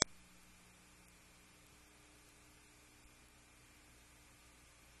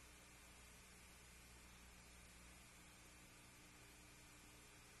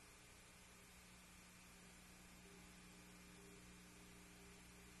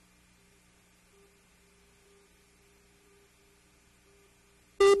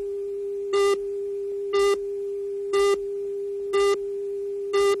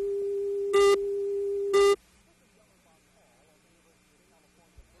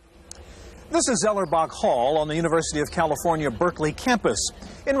This is Zellerbach Hall on the University of California, Berkeley campus.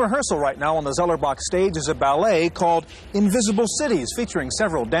 In rehearsal right now on the Zellerbach stage is a ballet called Invisible Cities, featuring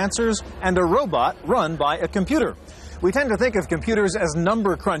several dancers and a robot run by a computer. We tend to think of computers as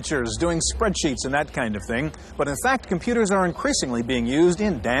number crunchers, doing spreadsheets and that kind of thing. But in fact, computers are increasingly being used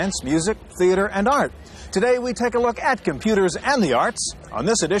in dance, music, theater, and art. Today we take a look at computers and the arts on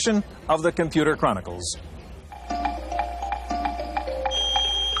this edition of the Computer Chronicles.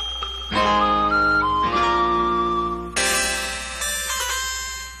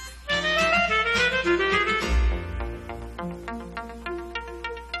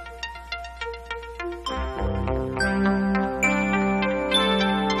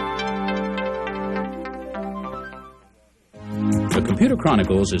 The Computer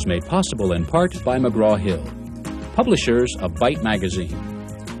Chronicles is made possible in part by McGraw-Hill, publishers of Byte Magazine,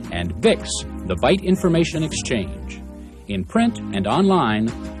 and VIX, the Byte Information Exchange. In print and online,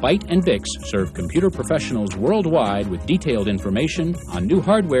 Byte and VIX serve computer professionals worldwide with detailed information on new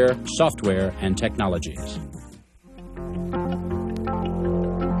hardware, software, and technologies.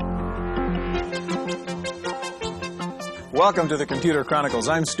 Welcome to the Computer Chronicles.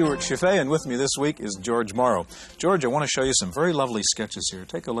 I'm Stuart Chaffee, and with me this week is George Morrow. George, I want to show you some very lovely sketches here.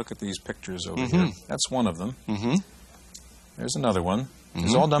 Take a look at these pictures over here. That's one of them. There's another one.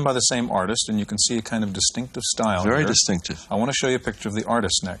 It's all done by the same artist, and you can see a kind of distinctive style. Very here. distinctive. I want to show you a picture of the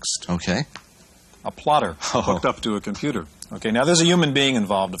artist next. Okay. A plotter hooked up to a computer. Okay, now there's a human being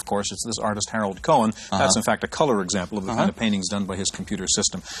involved, of course. It's this artist, Harold Cohen. That's, in fact, a color example of the kind of paintings done by his computer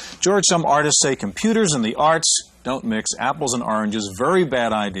system. George, some artists say computers and the arts don't mix. Apples and oranges. Very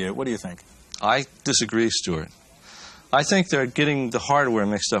bad idea. What do you think? I disagree, Stuart. I think they're getting the hardware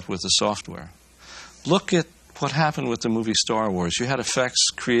mixed up with the software. Look at what happened with the movie Star Wars. You had effects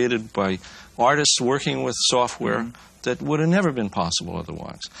created by artists working with software that would have never been possible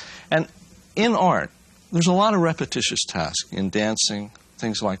otherwise. And in art, there's a lot of repetitious tasks in dancing,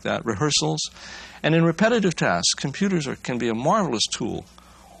 things like that, rehearsals. And in repetitive tasks, computers can be a marvelous tool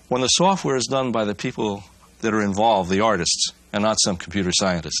when the software is done by the people that are involved, the artists, and not some computer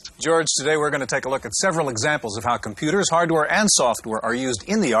scientist. George, today we're going to take a look at several examples of how computers, hardware, and software are used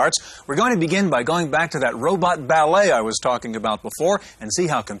in the arts. We're going to begin by going back to that robot ballet I was talking about before and see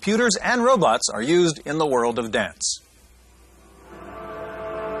how computers and robots are used in the world of dance.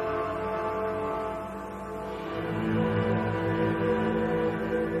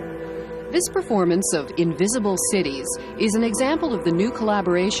 This performance of Invisible Cities is an example of the new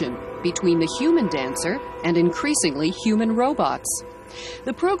collaboration between the human dancer and increasingly human robots.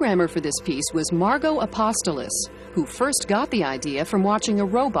 The programmer for this piece was Margot Apostolos, who first got the idea from watching a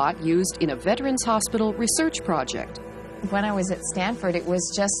robot used in a Veterans Hospital research project. When I was at Stanford, it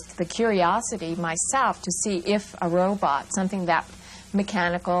was just the curiosity myself to see if a robot, something that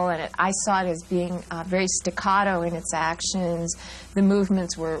mechanical, and I saw it as being very staccato in its actions. The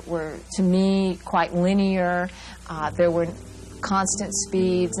movements were to me, quite linear. There were constant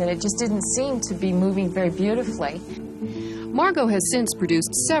speeds, and it just didn't seem to be moving very beautifully. Margot has since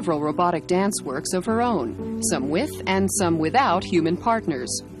produced several robotic dance works of her own, some with and some without human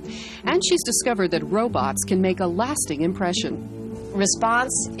partners. And she's discovered that robots can make a lasting impression.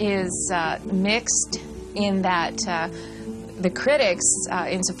 Response is mixed in that the critics,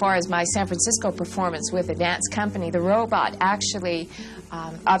 insofar as my San Francisco performance with a dance company, the robot actually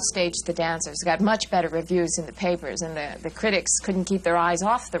upstaged the dancers, got much better reviews in the papers, and the critics couldn't keep their eyes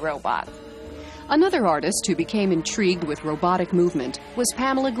off the robot. Another artist who became intrigued with robotic movement was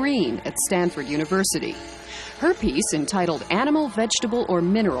Pamela Green at Stanford University. Her piece, entitled Animal, Vegetable, or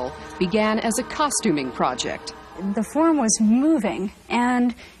Mineral, began as a costuming project. The form was moving,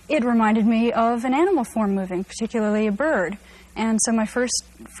 and it reminded me of an animal form moving, particularly a bird. And so my first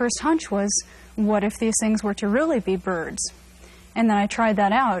hunch was, what if these things were to really be birds? And then I tried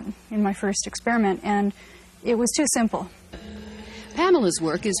that out in my first experiment, and it was too simple. Pamela's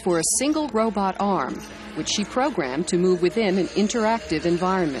work is for a single robot arm, which she programmed to move within an interactive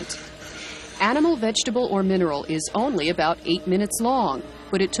environment. Animal, Vegetable, or Mineral is only about 8 minutes long,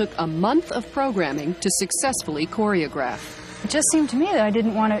 but it took a month of programming to successfully choreograph. It just seemed to me that I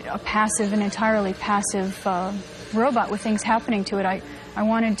didn't want an entirely passive robot with things happening to it. I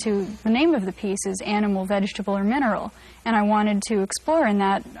wanted to, the name of the piece is Animal, Vegetable, or Mineral, and I wanted to explore in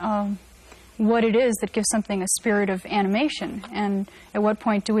that what it is that gives something a spirit of animation, and at what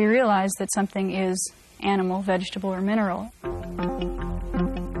point do we realize that something is animal, vegetable, or mineral.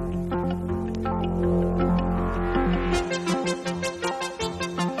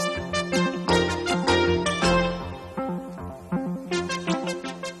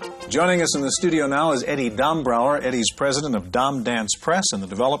 Joining us in the studio now is Eddie Dombrauer. Eddie's president of Dom Dance Press and the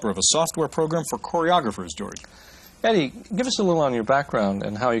developer of a software program for choreographers, George. Eddie, give us a little on your background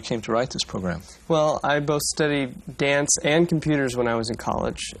and how you came to write this program. Well, I both studied dance and computers when I was in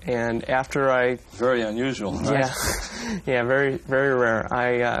college, and after I... Very unusual, right? Yeah, very, very rare.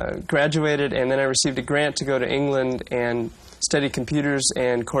 I graduated, and then I received a grant to go to England and study computers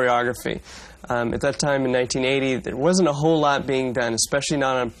and choreography. At that time, in 1980, there wasn't a whole lot being done, especially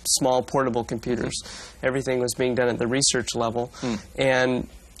not on small portable computers. Everything was being done at the research level. And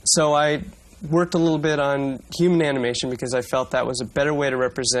so I worked a little bit on human animation because I felt that was a better way to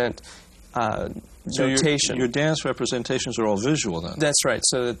represent notation. Your dance representations are all visual then? That's right.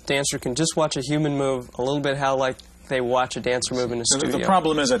 So the dancer can just watch a human move a little bit how like they watch a dancer move in a studio. The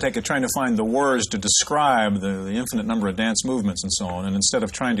problem is, I take it, trying to find the words to describe the infinite number of dance movements and so on, and instead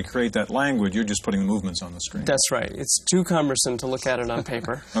of trying to create that language, you're just putting the movements on the screen. That's right. It's too cumbersome to look at it on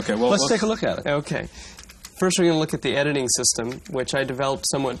paper. Okay, well, let's take a look at it. Okay. First, we're going to look at the editing system, which I developed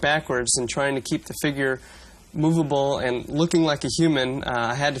somewhat backwards in trying to keep the figure movable and looking like a human.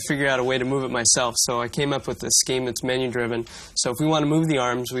 I had to figure out a way to move it myself, so I came up with this scheme that's menu-driven. So if we want to move the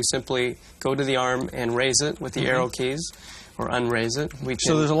arms, we simply go to the arm and raise it with the arrow keys, or unraise it.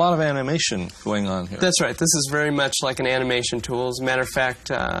 So there's a lot of animation going on here. That's right. This is very much like an animation tool. As a matter of fact,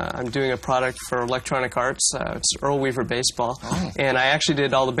 I'm doing a product for Electronic Arts. It's Earl Weaver Baseball. Oh. And I actually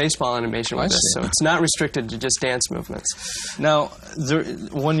did all the baseball animation with this, so it's not restricted to just dance movements. Now,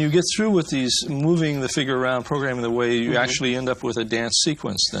 when you get through with these moving the figure around, programming the way, you actually end up with a dance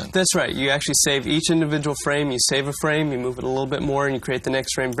sequence then. That's right. You actually save each individual frame. You save a frame, you move it a little bit more, and you create the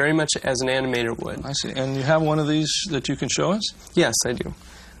next frame very much as an animator would. I see. And you have one of these that you can show us? Yes, I do.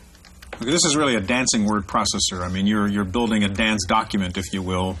 Okay, this is really a dancing word processor. I mean, you're building a dance document, if you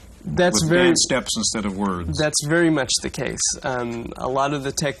will, with dance steps instead of words. That's very much the case. A lot of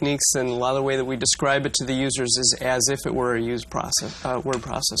the techniques and a lot of the way that we describe it to the users is as if it were a word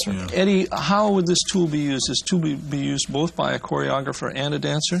processor. Yeah. Eddie, how would this tool be used? This tool be used both by a choreographer and a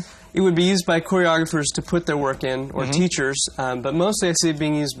dancer? It would be used by choreographers to put their work in, or teachers, but mostly I see it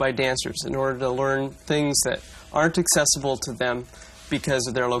being used by dancers in order to learn things that aren't accessible to them because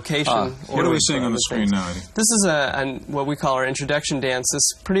of their location. What are we seeing on the screen now, Eddie? This is what we call our introduction dance.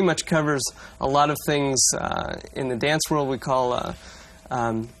 This pretty much covers a lot of things in the dance world we call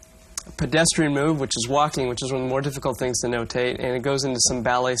pedestrian move, which is walking, which is one of the more difficult things to notate, and it goes into some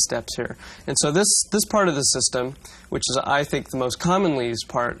ballet steps here. And so this part of the system, which is, I think, the most commonly used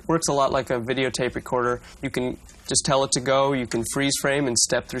part, works a lot like a videotape recorder. You can just tell it to go. You can freeze frame and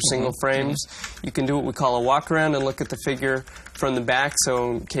step through single frames. You can do what we call a walk around and look at the figure from the back,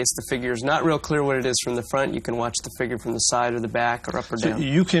 so in case the figure is not real clear what it is from the front, you can watch the figure from the side or the back or up or down. So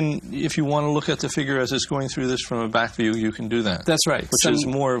you can, if you want to look at the figure as it's going through this from a back view, you can do that. That's right. Which is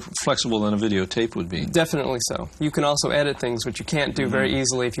more flexible than a videotape would be. Definitely so. You can also edit things, which you can't do very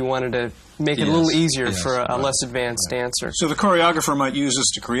easily if you wanted to make it a little easier for a less advanced dancer. So the choreographer might use this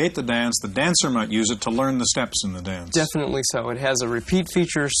to create the dancer might use it to learn the steps in the dance. Definitely so. It has a repeat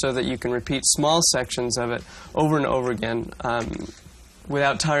feature so that you can repeat small sections of it over and over again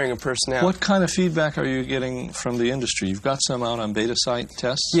without tiring a person out. What kind of feedback are you getting from the industry? You've got some out on beta site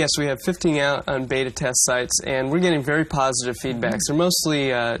tests? Yes, we have 15 out on beta test sites, and we're getting very positive feedbacks. They're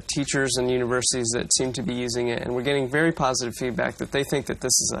mostly teachers and universities that seem to be using it, and we're getting very positive feedback that they think that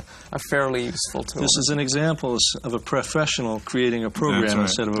this is a fairly useful tool. This is an example of a professional creating a program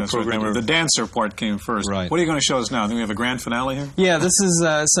instead of a programmer. Right. The dancer part came first. Right. What are you going to show us now? I think we have a grand finale here? Yeah, this is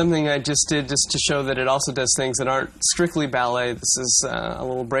something I just did just to show that it also does things that aren't strictly ballet. This is a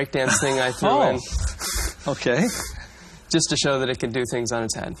little breakdance thing I threw in. Okay. Just to show that it can do things on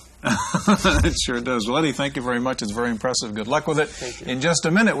its head. It sure does. Well, Eddie, thank you very much. It's very impressive. Good luck with it. Thank you. In just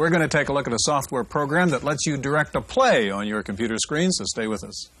a minute, we're going to take a look at a software program that lets you direct a play on your computer screen, so stay with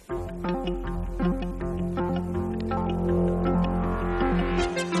us.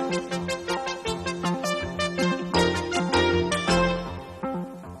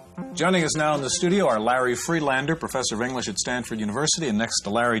 Joining us now in the studio are Larry Friedlander, professor of English at Stanford University, and next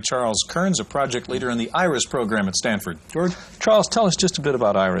to Larry, Charles Kearns, a project leader in the IRIS program at Stanford. George? Charles, tell us just a bit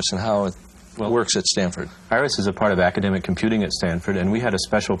about IRIS and how it works at Stanford. IRIS is a part of academic computing at Stanford, and we had a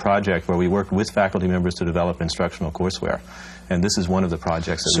special project where we worked with faculty members to develop instructional courseware. And this is one of the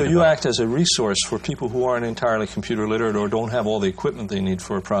projects that So we you developed. act as a resource for people who aren't entirely computer literate or don't have all the equipment they need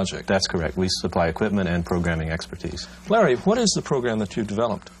for a project. That's correct. We supply equipment and programming expertise. Larry, what is the program that you've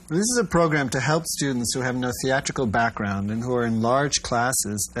developed? This is a program to help students who have no theatrical background and who are in large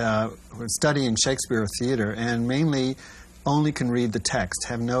classes who are studying Shakespeare or theater, and mainly only can read the text,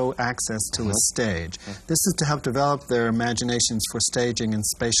 have no access to a stage. This is to help develop their imaginations for staging and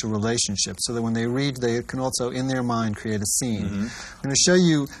spatial relationships, so that when they read, they can also, in their mind, create a scene. I'm going to show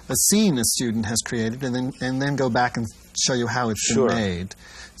you a scene a student has created, and then go back and show you how it's been made.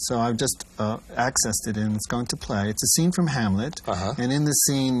 So I've just accessed it, and it's going to play. It's a scene from Hamlet, and in the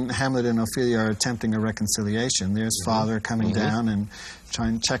scene, Hamlet and Ophelia are attempting a reconciliation. There's father coming down and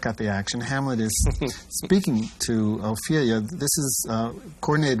trying to check out the action. Hamlet is speaking to Ophelia. This is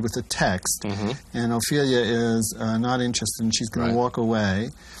coordinated with the text, and Ophelia is not interested, and she's going to walk away.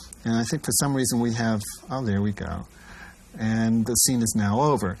 And I think for some reason we have, oh, there we go. And the scene is now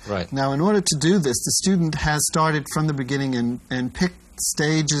over. Now, in order to do this, the student has started from the beginning and picked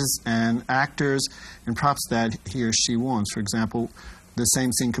stages and actors and props that he or she wants. For example, the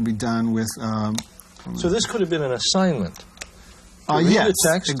same scene could be done with... so this could have been an assignment. Yes, the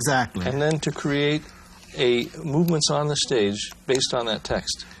text, exactly. And then to create movements on the stage based on that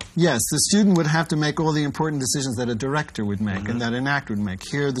text. Yes, the student would have to make all the important decisions that a director would make and that an actor would make.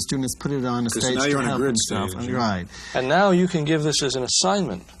 Here, the student has put it on a stage now you're to on a help grid himself. stage. Right. And now you can give this as an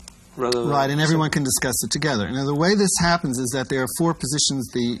assignment rather than... Right, and everyone can discuss it together. Now, the way this happens is that there are 4 positions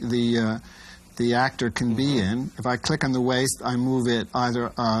the actor can be in. If I click on the waist, I move it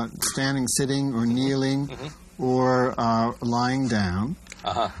either standing, sitting, or kneeling, or lying down.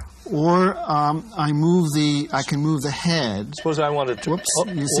 Or I can move the head. Suppose I wanted to... Whoops,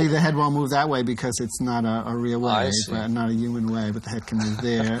 you see the head won't move that way because it's not a real way, not a human way, but the head can move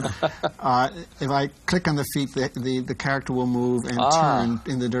there. If I click on the feet, the character will move and turn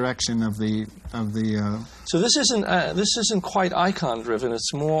in the direction of the... So this isn't quite icon-driven,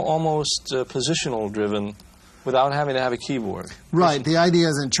 it's more almost positional-driven, without having to have a keyboard. Right. The idea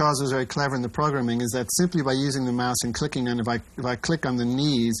is, and Charles was very clever in the programming, is that simply by using the mouse and clicking on, if I click on the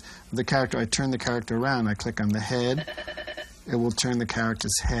knees of the character, I turn the character around. I click on the head, it will turn the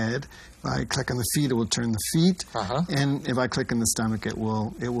character's head. If I click on the feet, it will turn the feet. And if I click on the stomach, it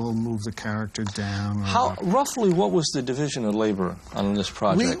will move the character down. Roughly, what was the division of labor on this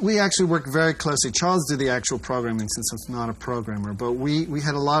project? We actually worked very closely. Charles did the actual programming since I'm not a programmer, but we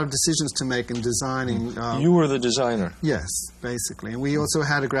had a lot of decisions to make in designing. You were the designer? Yes, basically. And we also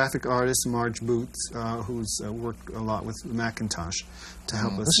had a graphic artist, Marge Boots, who's worked a lot with Macintosh to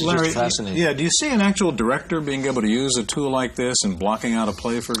help us. This is just fascinating. Yeah, do you see an actual director being able to use a tool like this and blocking out a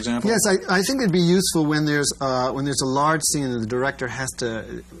play, for example? Yes, I think it'd be useful when there's a large scene and the director has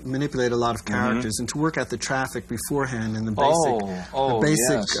to manipulate a lot of characters and to work out the traffic beforehand and the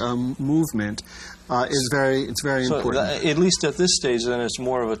basic movement is very important. At least at this stage, then it's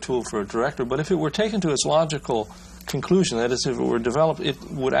more of a tool for a director. But if it were taken to its logical conclusion, that is, if it were developed, it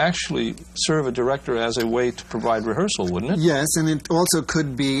would actually serve a director as a way to provide rehearsal, wouldn't it? Yes, and it also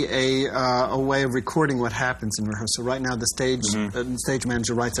could be a way of recording what happens in rehearsal. Right now, the stage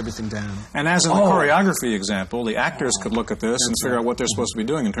manager writes everything down. And as in the choreography example, the actors could look at this and figure out what they're supposed to be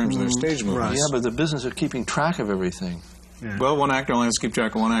doing in terms of their stage movements. Yeah, but the business of keeping track of everything. Yeah. Well, one actor only has to keep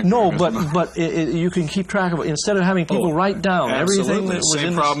track of one actor. No, but you can keep track of it. Instead of having people write down everything that was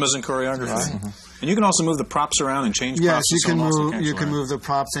same problem as in choreography. And you can also move the props around and change props. Yes, you can move the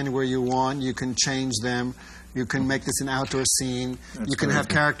props anywhere you want. You can change them. You can make this an outdoor scene. You can have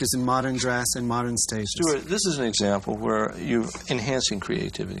characters in modern dress and modern stages. Stuart, this is an example where you're enhancing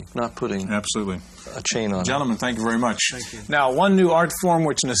creativity, not putting a chain on it. Gentlemen, thank you very much. Thank you. Now, one new art form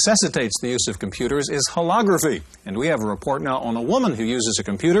which necessitates the use of computers is holography. And we have a report now on a woman who uses a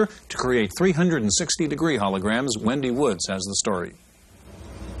computer to create 360-degree holograms. Wendy Woods has the story.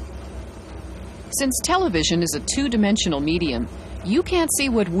 Since television is a two-dimensional medium, you can't see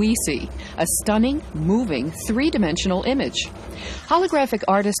what we see, a stunning, moving, three-dimensional image. Holographic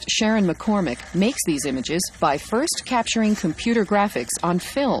artist Sharon McCormick makes these images by first capturing computer graphics on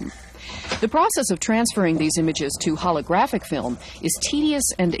film. The process of transferring these images to holographic film is tedious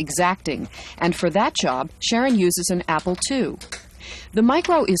and exacting, and for that job, Sharon uses an Apple II. The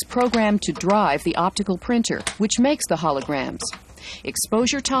Micro is programmed to drive the optical printer, which makes the holograms.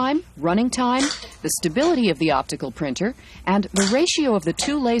 Exposure time, running time, the stability of the optical printer, and the ratio of the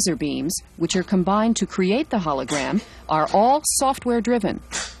two laser beams, which are combined to create the hologram, are all software-driven.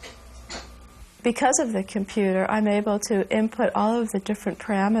 Because of the computer, I'm able to input all of the different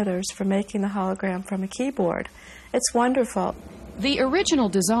parameters for making the hologram from a keyboard. It's wonderful. The original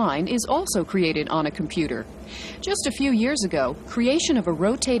design is also created on a computer. Just a few years ago, creation of a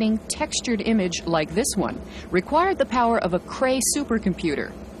rotating, textured image like this one required the power of a Cray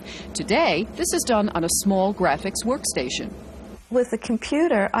supercomputer. Today, this is done on a small graphics workstation. With the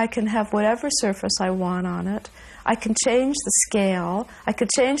computer, I can have whatever surface I want on it. I can change the scale, I could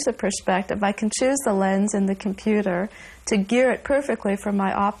change the perspective, I can choose the lens in the computer to gear it perfectly for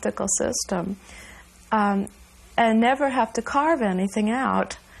my optical system, and never have to carve anything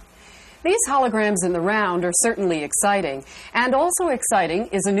out. These holograms in the round are certainly exciting. And also exciting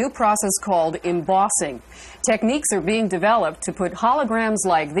is a new process called embossing. Techniques are being developed to put holograms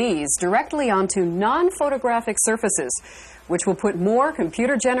like these directly onto non-photographic surfaces, which will put more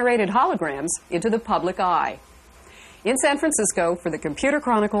computer-generated holograms into the public eye. In San Francisco, for the Computer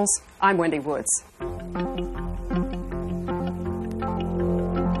Chronicles, I'm Wendy Woods.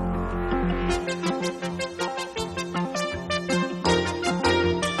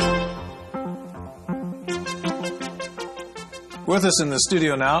 With us in the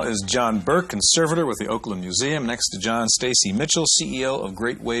studio now is John Burke, conservator with the Oakland Museum. Next to John, Stacy Mitchell, CEO of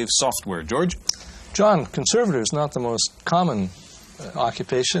Great Wave Software. George? John, conservator is not the most common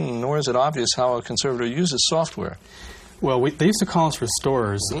occupation, nor is it obvious how a conservator uses software. Well, they used to call us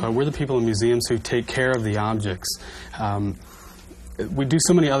restorers. We're the people in museums who take care of the objects. We do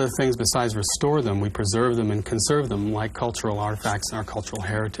so many other things besides restore them. We preserve them and conserve them like cultural artifacts in our cultural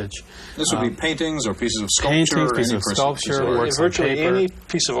heritage. This would be paintings or pieces of sculpture? Paintings, pieces of sculpture, works on virtually paper. Any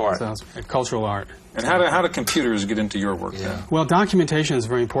piece of art. So, cultural art. And how do computers get into your work then? Well, documentation is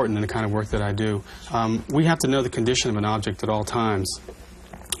very important in the kind of work that I do. We have to know the condition of an object at all times.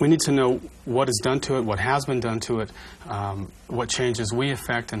 We need to know what is done to it, what has been done to it, what changes we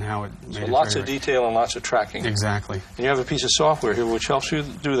affect, and how it made So it lots of detail and lots of tracking. Exactly. And you have a piece of software here which helps you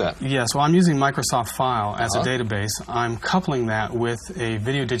do that. Yes, well, I'm using Microsoft File as a database. I'm coupling that with a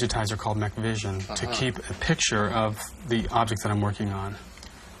video digitizer called MacVision to keep a picture of the object that I'm working on.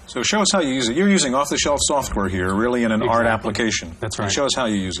 So show us how you use it. You're using off-the-shelf software here, really in an art application. That's right. Show us how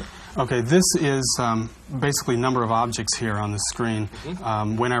you use it. Okay, this is basically number of objects here on the screen.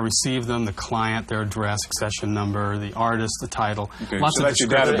 When I receive them, the client, their address, accession number, the artist, the title. Okay, so that's your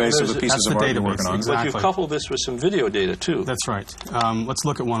database of the pieces of art you're working on. Exactly. But you've coupled this with some video data, too. That's right. Let's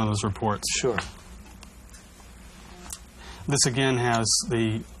look at one of those reports. Sure. This, again, has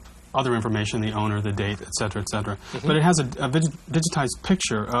the other information, the owner, the date, et cetera, et cetera. But it has a digitized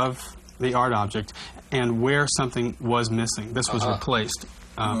picture of the art object and where something was missing. This was replaced.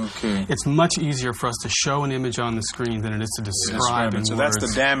 It's much easier for us to show an image on the screen than it is to describe in so words.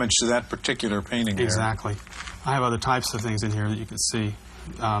 that's the damage to that particular painting there. Exactly. I have other types of things in here that you can see.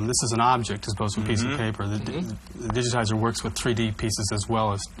 This is an object as opposed to a piece of paper. The digitizer works with 3D pieces as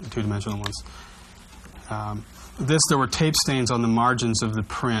well as two-dimensional ones. There were tape stains on the margins of the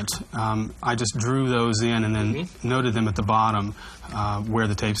print. I just drew those in and then noted them at the bottom where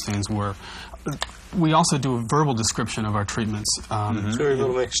the tape stains were. We also do a verbal description of our treatments. So you're able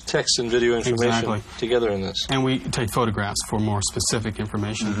to mix text and video information together in this. And we take photographs for more specific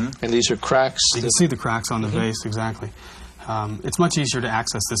information. And these are cracks? You can see the cracks on the vase, exactly. It's much easier to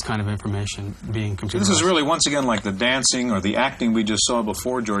access this kind of information being computerized. So this is really, once again, like the dancing or the acting we just saw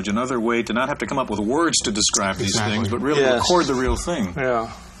before, George, another way to not have to come up with words to describe these things, but really record the real thing.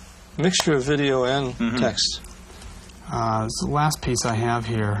 Yeah. Mixture of video and text. So the last piece I have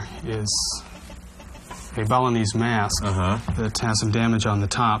here is a Balinese mask that has some damage on the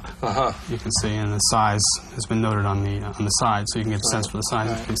top. You can see, and the size has been noted on the side, so you can get a sense for the size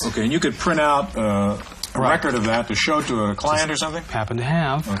of the piece. Okay, and you could print out a record of that to show to a client or something? Happen to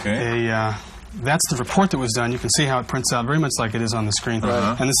have that's the report that was done. You can see how it prints out very much like it is on the screen.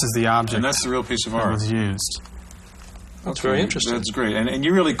 And this is the object. And that's the real piece of art that was used. That's very interesting. That's great. And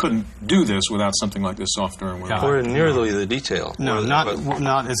you really couldn't do this without something like this software. Or nearly the detail. No,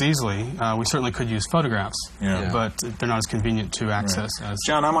 not as easily. We certainly could use photographs, but they're not as convenient to access as...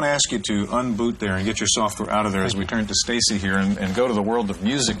 John, I'm going to ask you to unboot there and get your software out of there as we turn to Stacy here and go to the world of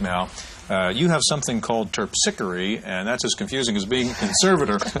music now. You have something called terpsichore, and that's as confusing as being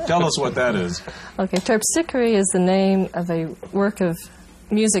conservator. Tell us what that is. Okay, terpsichore is the name of a work of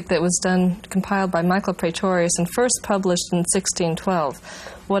music that was compiled by Michael Praetorius and first published in 1612.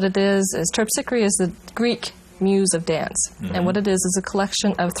 What it is terpsichore is the Greek muse of dance. And what it is a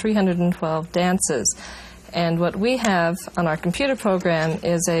collection of 312 dances. And what we have on our computer program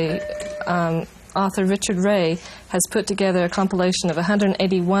is author Richard Ray has put together a compilation of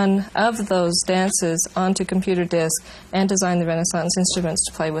 181 of those dances onto computer disk and designed the Renaissance instruments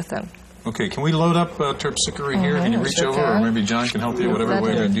to play with them. Okay, can we load up terpsichore here? Can you reach over, or maybe John can help you, whatever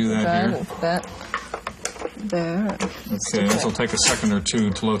way to do that here? There. Okay, this will take a second or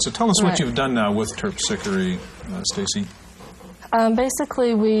two to load. So tell us what you've done now with terpsichore, Stacy.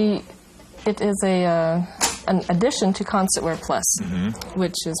 Basically, it is an addition to ConcertWare Plus,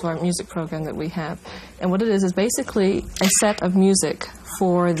 which is our music program that we have. And what it is basically a set of music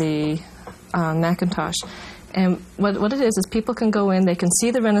for the Macintosh. And what it is people can go in, they can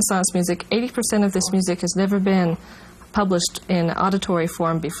see the Renaissance music. 80% of this music has never been published in auditory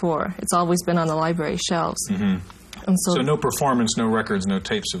form before. It's always been on the library shelves. Mm-hmm. And so no performance, no records, no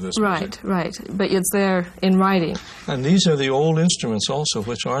tapes of this music. Right. But it's there in writing. And these are the old instruments also,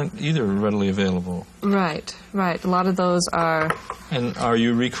 which aren't either readily available. Right. A lot of those are... And are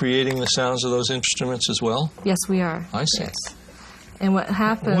you recreating the sounds of those instruments as well? Yes, we are. I see. Yes. And what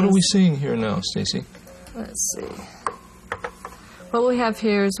happens... What are we seeing here now, Stacy? Let's see. What we have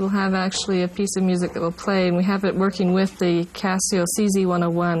here is we'll have actually a piece of music that will play, and we have it working with the Casio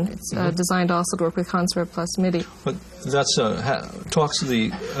CZ101. It's designed also to work with Consort plus MIDI. But that's talks to the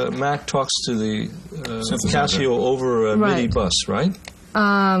Mac talks to the Casio over a MIDI bus, right?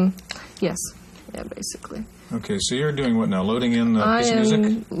 Yes. Yeah, basically. Okay, so you're doing what now? Loading in a piece of music? I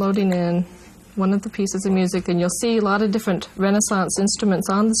am loading in one of the pieces of music, and you'll see a lot of different Renaissance instruments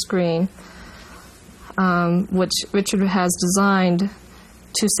on the screen, which Richard has designed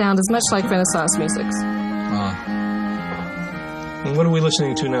to sound as much like Renaissance music. And what are we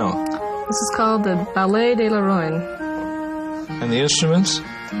listening to now? This is called the Ballet de la Royne. And the instruments?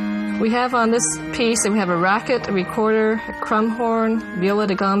 We have on this piece, we have a racket, a recorder, a crumb horn, viola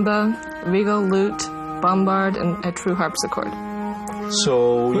da gamba, regal lute, bombard, and a true harpsichord.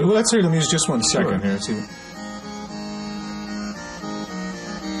 So let's hear the music just one second here. See.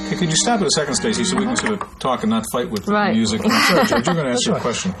 Okay, could you stop it a second, Stacy, so we can sort of talk and not fight with the music? Sorry, George, you're going to answer a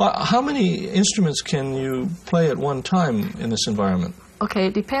question. How many instruments can you play at one time in this environment? Okay,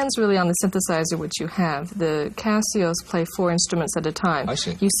 it depends really on the synthesizer which you have. The Casios play 4 instruments at a time. I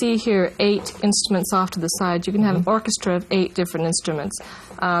see. You see here 8 instruments off to the side. You can have an orchestra of 8 different instruments.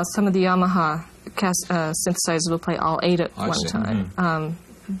 Some of the Yamaha synthesizers will play all 8 at one time.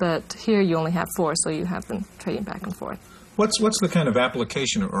 But here you only have 4, so you have them trading back and forth. What's the kind of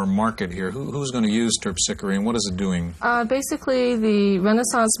application or market here? Who's going to use terpsichore, and what is it doing? Basically, the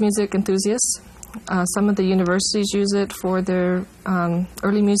Renaissance music enthusiasts. Some of the universities use it for their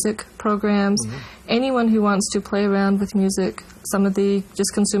early music programs. Anyone who wants to play around with music. Some of the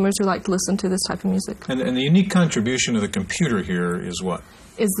just consumers who like to listen to this type of music. And the unique contribution of the computer here is what?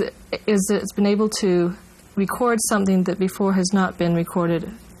 Is that it's been able to record something that before has not been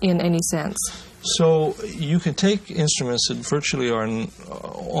recorded in any sense. So you can take instruments that virtually are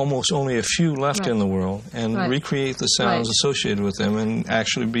almost only a few left in the world and recreate the sounds associated with them and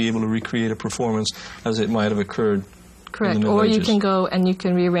actually be able to recreate a performance as it might have occurred. Correct. In the Middle Ages. You can go and you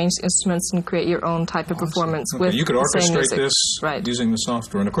can rearrange instruments and create your own type of performance with you could orchestrate this using the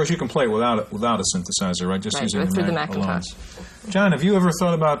software. And of course you can play it without a synthesizer, right? Just using the Macintosh. John, have you ever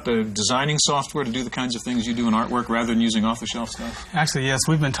thought about designing software to do the kinds of things you do in artwork rather than using off-the-shelf stuff? Actually, yes.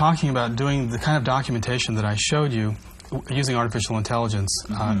 We've been talking about doing the kind of documentation that I showed you using artificial intelligence,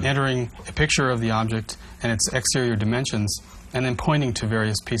 entering a picture of the object and its exterior dimensions, and then pointing to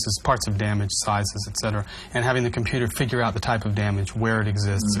various pieces, parts of damage, sizes, etc., and having the computer figure out the type of damage, where it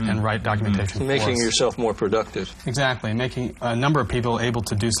exists, and write documentation for Making us. yourself more productive. Exactly. Making a number of people able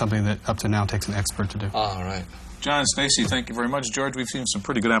to do something that up to now takes an expert to do. All right. John and Stacy, thank you very much. George, we've seen some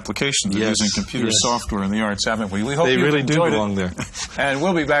pretty good applications of using computer software in the arts, haven't we? We hope they you really do enjoyed belong there. And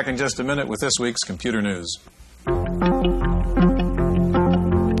we'll be back in just a minute with this week's Computer News.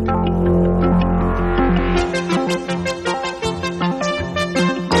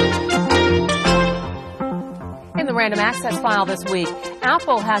 In the Random Access file this week,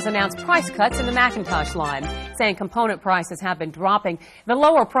 Apple has announced price cuts in the Macintosh line, saying component prices have been dropping. The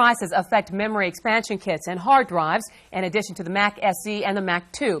lower prices affect memory expansion kits and hard drives, in addition to the Mac SE and the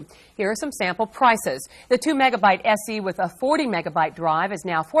Mac 2. Here are some sample prices. The 2 megabyte SE with a 40 megabyte drive is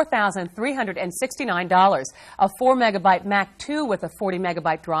now $4,369. A 4 megabyte Mac 2 with a 40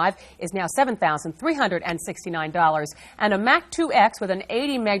 megabyte drive is now $7,369. And a Mac 2X with an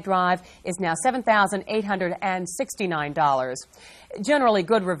 80 meg drive is now $7,869. Generally,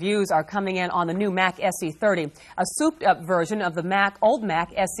 good reviews are coming in on the new Mac SE30, a souped-up version of the old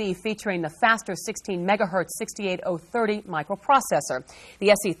Mac SE featuring the faster 16 megahertz 68030 microprocessor.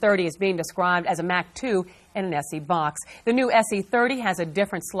 The SE30 is being described as a Mac 2 in an SE box. The new SE30 has a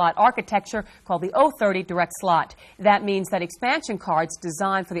different slot architecture called the O30 direct slot. That means that expansion cards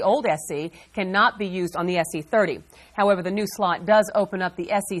designed for the old SE cannot be used on the SE30. However, the new slot does open up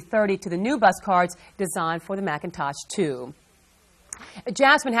the SE30 to the new bus cards designed for the Macintosh 2.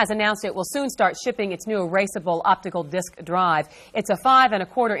 Jasmine has announced it will soon start shipping its new erasable optical disc drive. It's a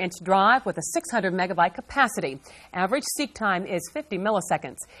 5¼ inch drive with a 600 megabyte capacity. Average seek time is 50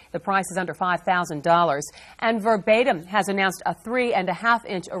 milliseconds. The price is under $5,000. And Verbatim has announced a 3½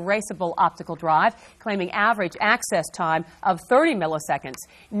 inch erasable optical drive, claiming average access time of 30 milliseconds.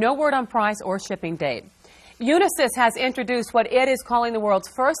 No word on price or shipping date. Unisys has introduced what it is calling the world's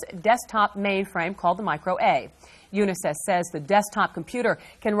first desktop mainframe called the Micro A. Unisys says the desktop computer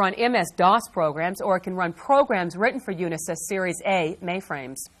can run MS-DOS programs or it can run programs written for Unisys Series A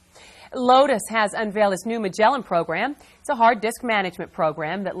mainframes. Lotus has unveiled its new Magellan program. It's a hard disk management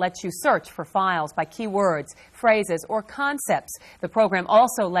program that lets you search for files by keywords, phrases, or concepts. The program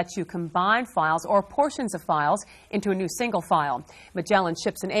also lets you combine files or portions of files into a new single file. Magellan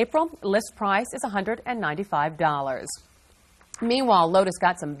ships in April. List price is $195. Meanwhile, Lotus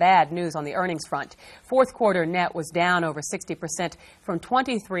got some bad news on the earnings front. Fourth quarter net was down over 60% from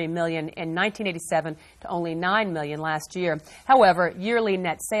 $23 million in 1987 to only $9 million last year. However, yearly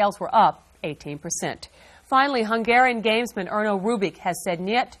net sales were up 18%. Finally, Hungarian gamesman Erno Rubik has said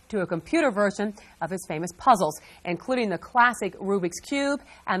niet to a computer version of his famous puzzles, including the classic Rubik's Cube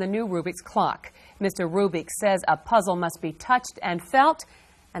and the new Rubik's Clock. Mr. Rubik says a puzzle must be touched and felt,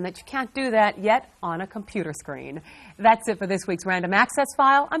 and that you can't do that yet on a computer screen. That's it for this week's Random Access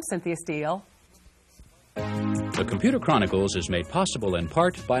File. I'm Cynthia Steele. The Computer Chronicles is made possible in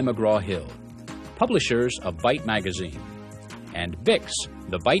part by McGraw-Hill, publishers of Byte Magazine, and BIX,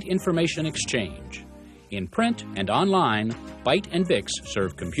 the Byte Information Exchange. In print and online, Byte and BIX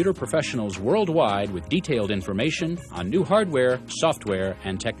serve computer professionals worldwide with detailed information on new hardware, software,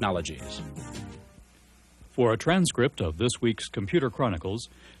 and technologies. For a transcript of this week's Computer Chronicles,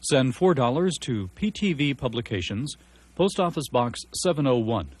 send $4 to PTV Publications, Post Office Box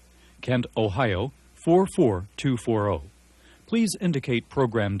 701, Kent, Ohio 44240. Please indicate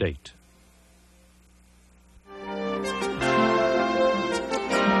program date.